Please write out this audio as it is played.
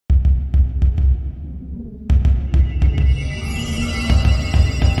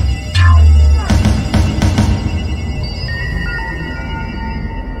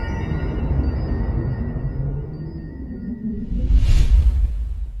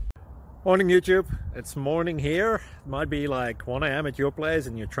Morning YouTube, it's morning here. It might be like 1 a.m. at your place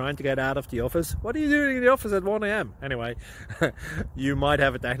and you're trying to get out of the office. What are you doing in the office at 1 a.m? Anyway, you might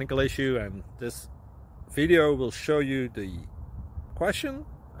have a technical issue and this video will show you the question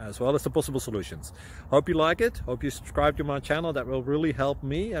as well as the possible solutions. Hope you like it, hope you subscribe to my channel. That will really help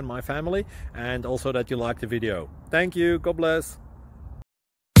me and my family, and also that you like the video. Thank you, God bless.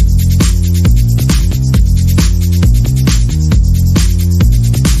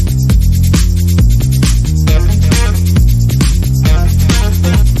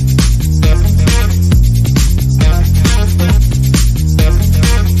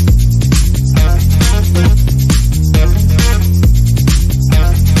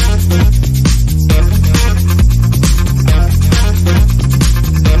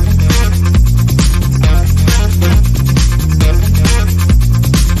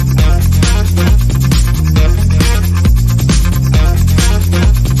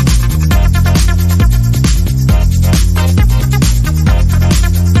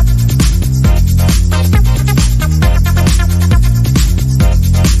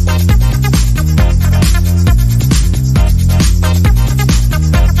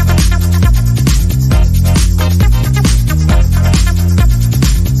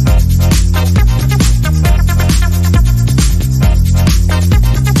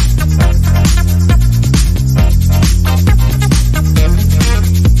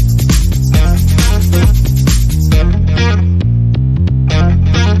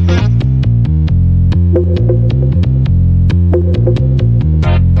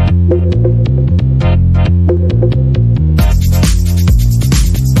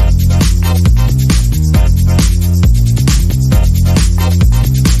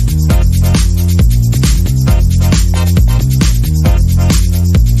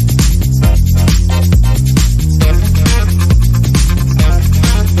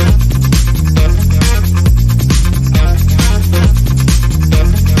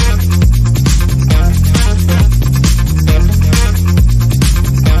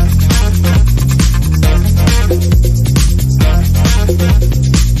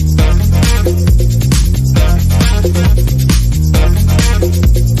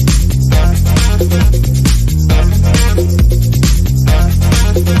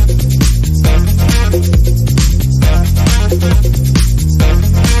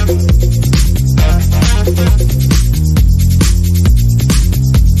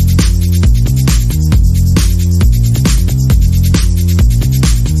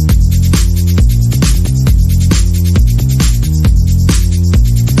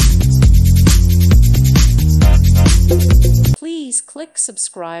 Please click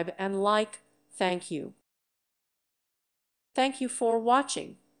subscribe and like. Thank you. Thank you for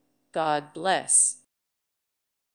watching. God bless.